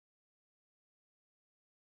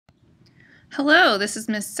Hello, this is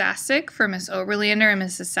Miss Sasick for Miss Oberlander and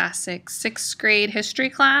Mrs. Sasick's 6th grade history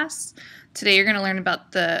class. Today you're going to learn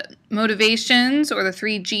about the motivations, or the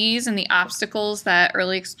 3 G's, and the obstacles that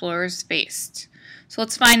early explorers faced. So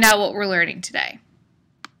let's find out what we're learning today.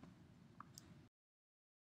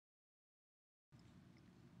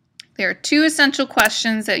 There are 2 essential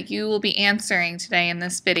questions that you will be answering today in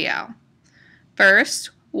this video. First,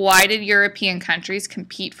 why did European countries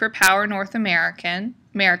compete for power in North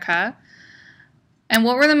America? And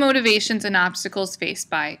what were the motivations and obstacles faced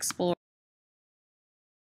by explorers?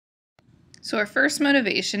 So our first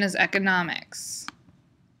motivation is economics.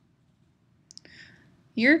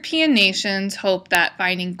 European nations hoped that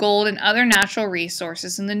finding gold and other natural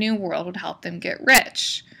resources in the New World would help them get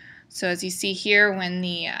rich. So as you see here, when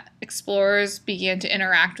the explorers began to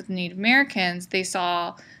interact with Native Americans, they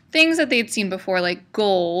saw things that they'd seen before, like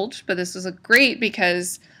gold, but this was great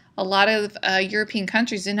because a lot of European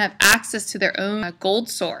countries didn't have access to their own gold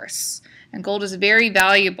source, and gold is very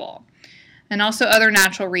valuable. And also other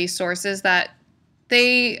natural resources that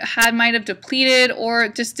they might have depleted or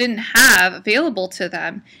just didn't have available to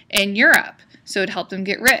them in Europe, so it helped them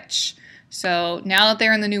get rich. So now that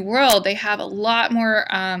they're in the New World, they have a lot more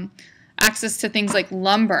access to things like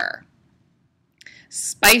lumber,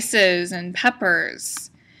 spices and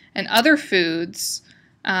peppers, and other foods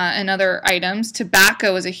and other items.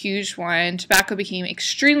 Tobacco is a huge one. Tobacco became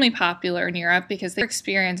extremely popular in Europe because they didn't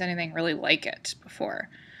experience anything really like it before.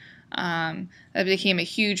 That became a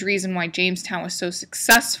huge reason why Jamestown was so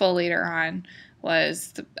successful later on,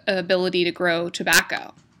 was the ability to grow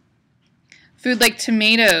tobacco. Food like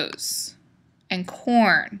tomatoes and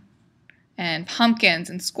corn and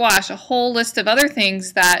pumpkins and squash, a whole list of other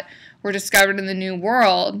things that were discovered in the New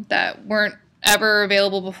World that weren't ever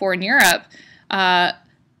available before in Europe,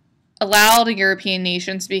 allowed European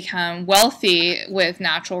nations to become wealthy with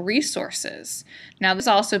natural resources. Now, this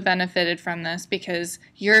also benefited from this because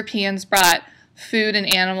Europeans brought food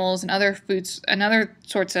and animals and other foods and other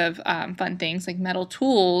sorts of fun things like metal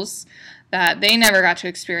tools that they never got to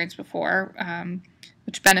experience before,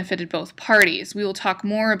 which benefited both parties. We will talk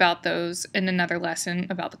more about those in another lesson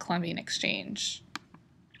about the Columbian Exchange.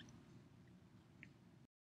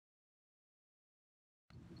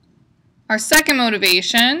 Our second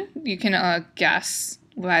motivation, you can guess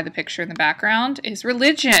by the picture in the background, is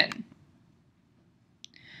religion.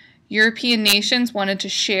 European nations wanted to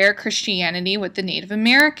share Christianity with the Native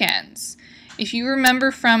Americans. If you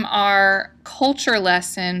remember from our culture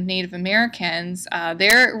lesson, Native Americans,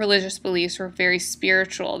 their religious beliefs were very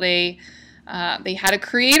spiritual. They had a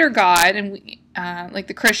creator God, and like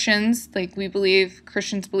the Christians,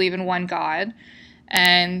 Christians believe in one God,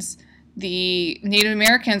 and the Native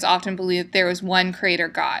Americans often believed that there was one creator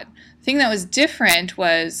God. The thing that was different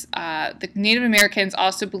was the Native Americans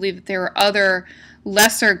also believed that there were other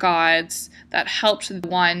lesser gods that helped the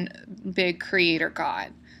one big creator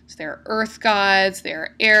God. So there are earth gods, there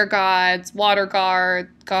are air gods, water gods,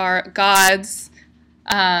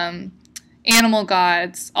 animal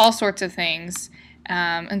gods, all sorts of things.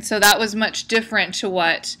 And so that was much different to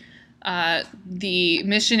what the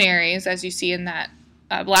missionaries, as you see in that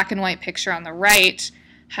black and white picture on the right,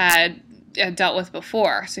 had dealt with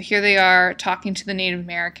before. So here they are talking to the Native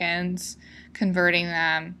Americans, converting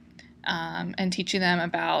them, and teaching them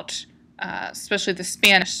about especially the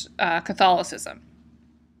Spanish Catholicism.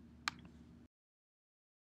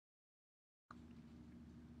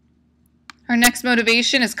 Our next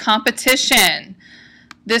motivation is competition.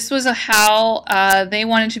 This was how they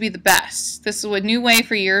wanted to be the best. This is a new way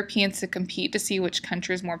for Europeans to compete to see which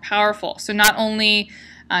country is more powerful. So not only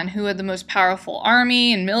on who had the most powerful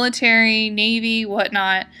army and military, navy,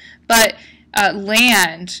 whatnot, but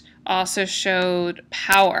land also showed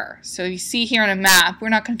power. So you see here on a map, we're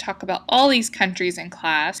not going to talk about all these countries in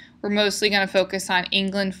class. We're mostly going to focus on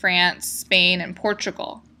England, France, Spain, and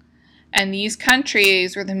Portugal. And these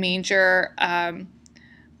countries were the major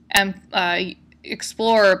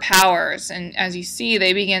explorer powers, and as you see,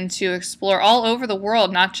 they begin to explore all over the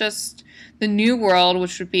world, not just the New World,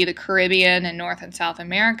 which would be the Caribbean and North and South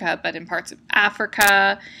America, but in parts of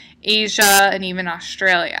Africa, Asia, and even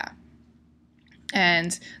Australia.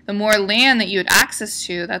 And the more land that you had access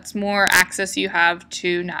to, that's more access you have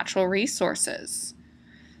to natural resources.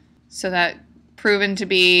 So that proven to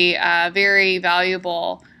be very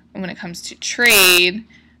valuable when it comes to trade.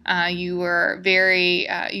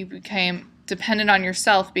 You became dependent on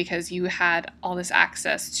yourself because you had all this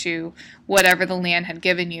access to whatever the land had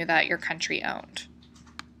given you that your country owned.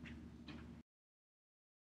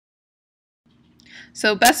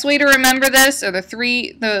 So best way to remember this are the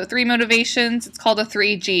three motivations. It's called the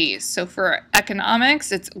 3 G's. So for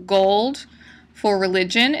economics, it's gold, For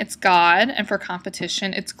religion, it's God, and for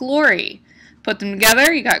competition, it's glory. Put them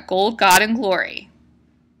together, you got gold, God, and glory.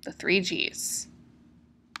 The 3 G's.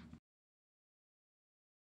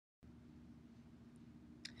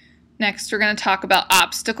 Next, we're going to talk about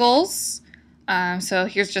obstacles. So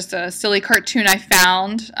here's just a silly cartoon I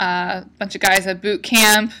found. A bunch of guys at boot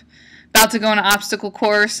camp about to go on an obstacle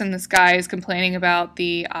course, and this guy is complaining about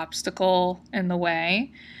the obstacle in the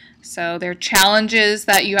way. So there are challenges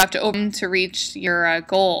that you have to overcome to reach your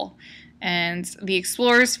goal. And the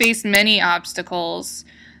explorers faced many obstacles,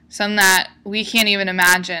 some that we can't even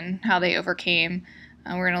imagine how they overcame.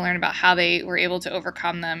 We're going to learn about how they were able to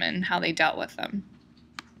overcome them and how they dealt with them.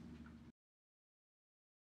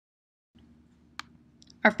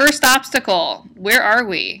 Our first obstacle, where are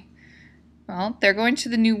we? Well, they're going to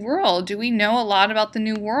the New World. Do we know a lot about the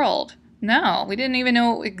New World? No, we didn't even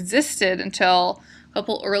know it existed until a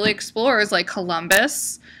couple early explorers like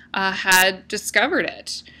Columbus had discovered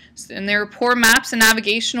it. And there were poor maps and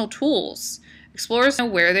navigational tools. Explorers know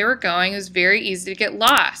where they were going. It was very easy to get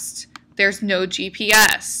lost. There's no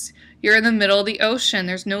GPS. You're in the middle of the ocean.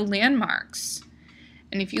 There's no landmarks.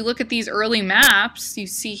 And if you look at these early maps, you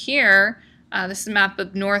see here, this is a map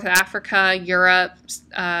of North Africa, Europe,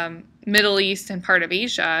 Middle East, and part of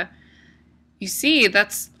Asia. You see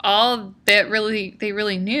that's all that they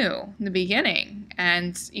really knew in the beginning.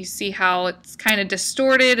 And you see how it's kind of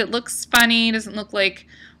distorted. It looks funny. It doesn't look like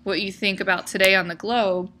what you think about today on the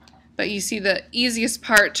globe. But you see the easiest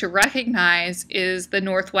part to recognize is the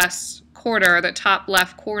northwest corner, the top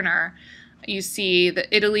left corner. You see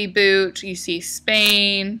the Italy boot. You see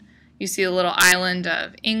Spain. You see the little island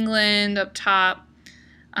of England up top,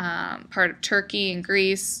 part of Turkey and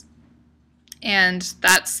Greece. And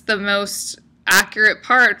that's the most accurate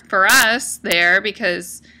part for us there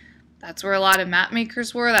because that's where a lot of map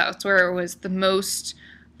makers were. That's where it was the most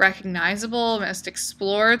recognizable, most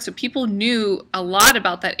explored. So people knew a lot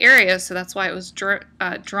about that area, so that's why it was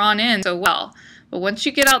drawn in so well. But once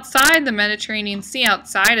you get outside the Mediterranean Sea,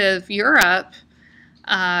 outside of Europe,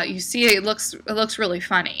 you see it looks really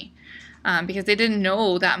funny. Because they didn't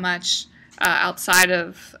know that much outside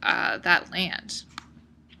of that land.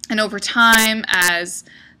 And over time, as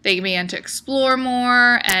they began to explore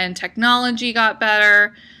more and technology got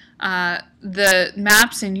better, the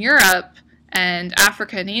maps in Europe and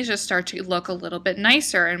Africa and Asia start to look a little bit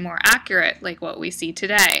nicer and more accurate, like what we see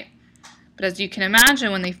today. But as you can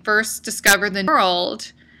imagine, when they first discovered the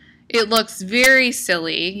world, it looks very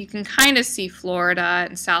silly. You can kind of see Florida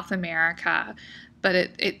and South America, but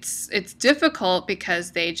it's difficult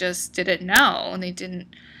because they just didn't know, and they didn't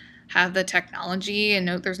have the technology, and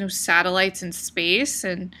there's no satellites in space,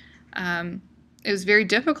 and it was very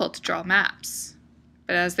difficult to draw maps.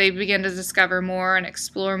 But as they began to discover more and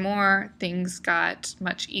explore more, things got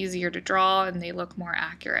much easier to draw, and they look more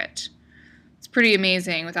accurate. It's pretty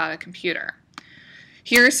amazing without a computer.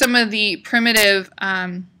 Here are some of the primitive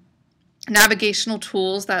navigational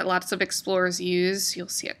tools that lots of explorers use. You'll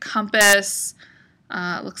see a compass.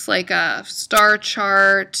 It looks like a star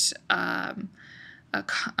chart, a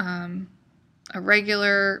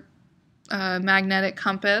regular magnetic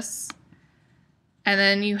compass. And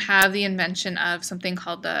then you have the invention of something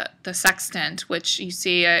called the sextant, which you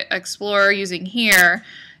see an explorer using here.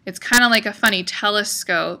 It's kind of like a funny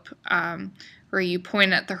telescope where you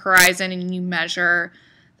point at the horizon and you measure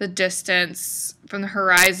the distance from the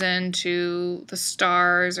horizon to the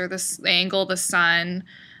stars or the angle of the sun.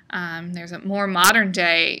 There's a more modern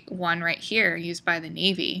day one right here used by the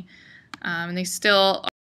Navy. And they still...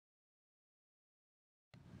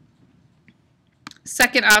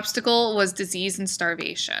 Second obstacle was disease and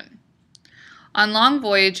starvation. On long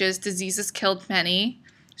voyages, diseases killed many.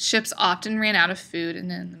 Ships often ran out of food in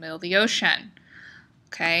the middle of the ocean.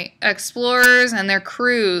 Okay, explorers and their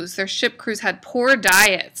crews, their ship crews had poor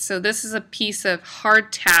diets. So this is a piece of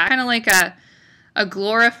hardtack, kind of like a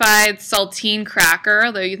glorified saltine cracker,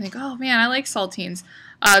 although you think, oh man, I like saltines.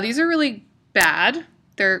 These are really bad.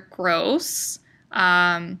 They're gross.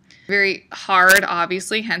 Very hard,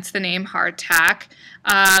 obviously, hence the name hardtack.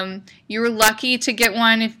 You were lucky to get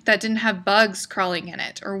one that didn't have bugs crawling in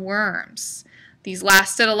it or worms. These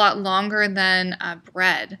lasted a lot longer than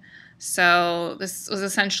bread. So this was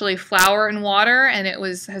essentially flour and water, and it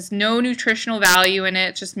has no nutritional value in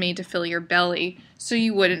it, just made to fill your belly so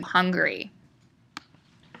you wouldn't be hungry.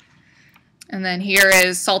 And then here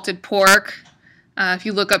is salted pork. If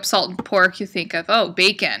you look up salted pork, you think of, oh,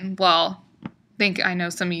 bacon. Well, I know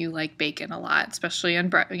some of you like bacon a lot, especially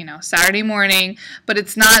on Saturday morning, but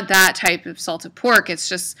it's not that type of salted pork. It's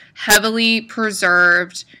just heavily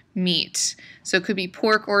preserved meat. So it could be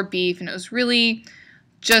pork or beef, and it was really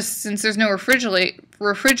just since there's no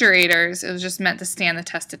refrigerators, it was just meant to stand the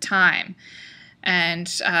test of time. And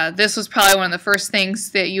this was probably one of the first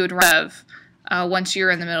things that you would rev once you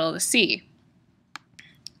were in the middle of the sea.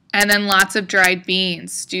 And then lots of dried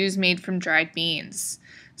beans, stews made from dried beans.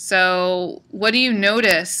 So what do you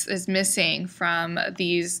notice is missing from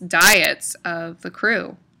these diets of the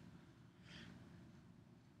crew?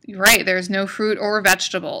 Right, there's no fruit or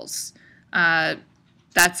vegetables.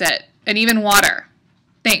 That's it. And even water.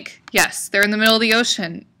 Think, yes, they're in the middle of the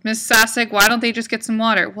ocean. Miss Sasek, why don't they just get some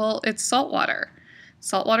water? Well, it's salt water.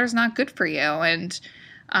 Salt water is not good for you, and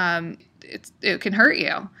it can hurt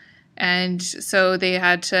you. And so they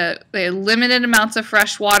had limited amounts of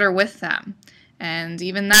fresh water with them. And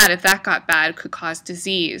even that, if that got bad, could cause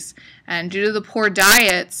disease. And due to the poor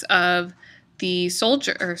diets of the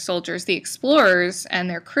the explorers and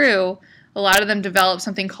their crew, a lot of them developed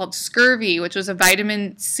something called scurvy, which was a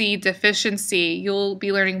vitamin C deficiency. You'll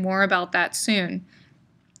be learning more about that soon.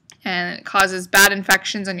 And it causes bad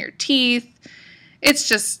infections on your teeth. It's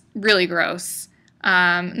just really gross.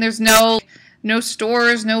 There's no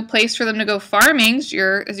stores, no place for them to go farming.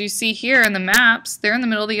 As you see here in the maps, they're in the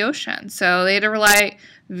middle of the ocean. So they had to rely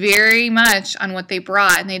very much on what they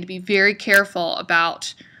brought, and they had to be very careful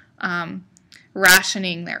about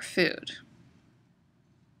rationing their food.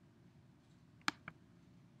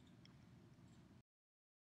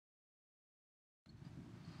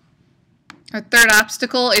 Our third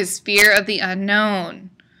obstacle is fear of the unknown.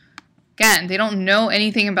 Again, they don't know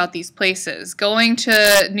anything about these places. Going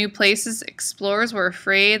to new places, explorers were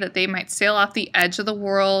afraid that they might sail off the edge of the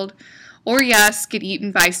world or, yes, get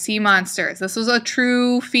eaten by sea monsters. This was a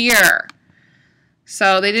true fear.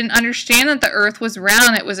 So they didn't understand that the Earth was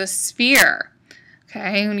round. It was a sphere.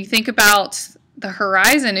 Okay, when you think about the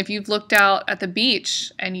horizon, if you've looked out at the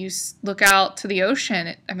beach and you look out to the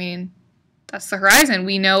ocean, that's the horizon.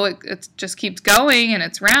 We know it just keeps going and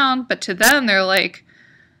it's round, but to them, they're like,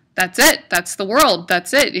 that's it. That's the world.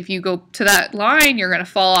 That's it. If you go to that line, you're going to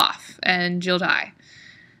fall off and you'll die.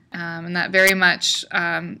 And that very much,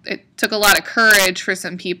 it took a lot of courage for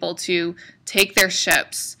some people to take their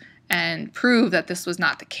ships and prove that this was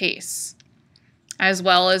not the case. As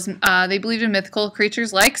well as they believed in mythical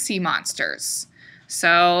creatures like sea monsters.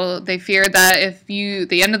 So they feared that if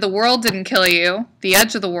the end of the world didn't kill you, the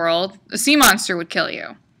edge of the world, a sea monster would kill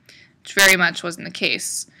you, which very much wasn't the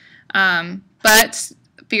case. But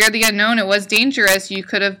fear of the unknown, it was dangerous. You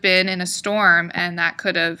could have been in a storm, and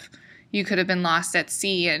you could have been lost at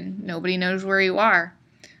sea, and nobody knows where you are.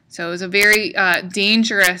 So it was a very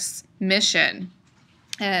dangerous mission.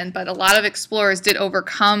 But a lot of explorers did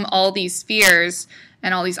overcome all these fears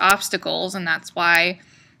and all these obstacles, and that's why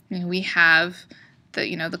we have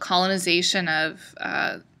the colonization of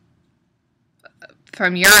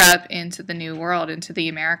from Europe into the New World, into the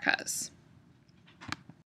Americas.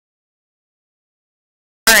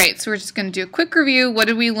 All right, so we're just going to do a quick review. What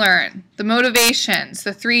did we learn? The motivations,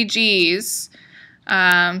 the 3 G's.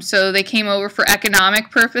 So they came over for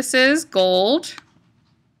economic purposes, gold.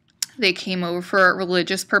 They came over for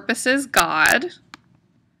religious purposes, God.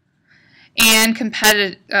 And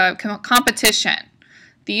competition.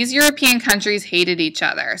 These European countries hated each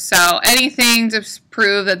other. So anything to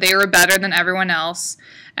prove that they were better than everyone else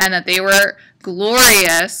and that they were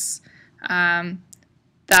glorious, that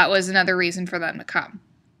was another reason for them to come.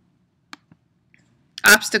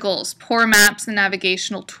 Obstacles, poor maps and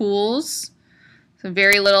navigational tools. So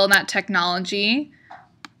very little in that technology.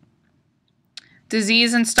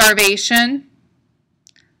 Disease and starvation.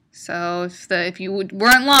 So if you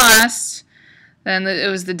weren't lost, then it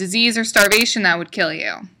was the disease or starvation that would kill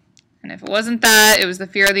you. And if it wasn't that, it was the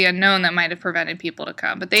fear of the unknown that might have prevented people to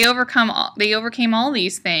come. But they overcame all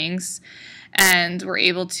these things and were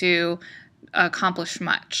able to accomplish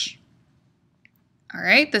much. All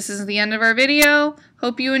right, this is the end of our video.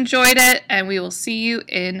 Hope you enjoyed it, and we will see you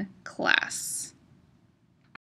in class.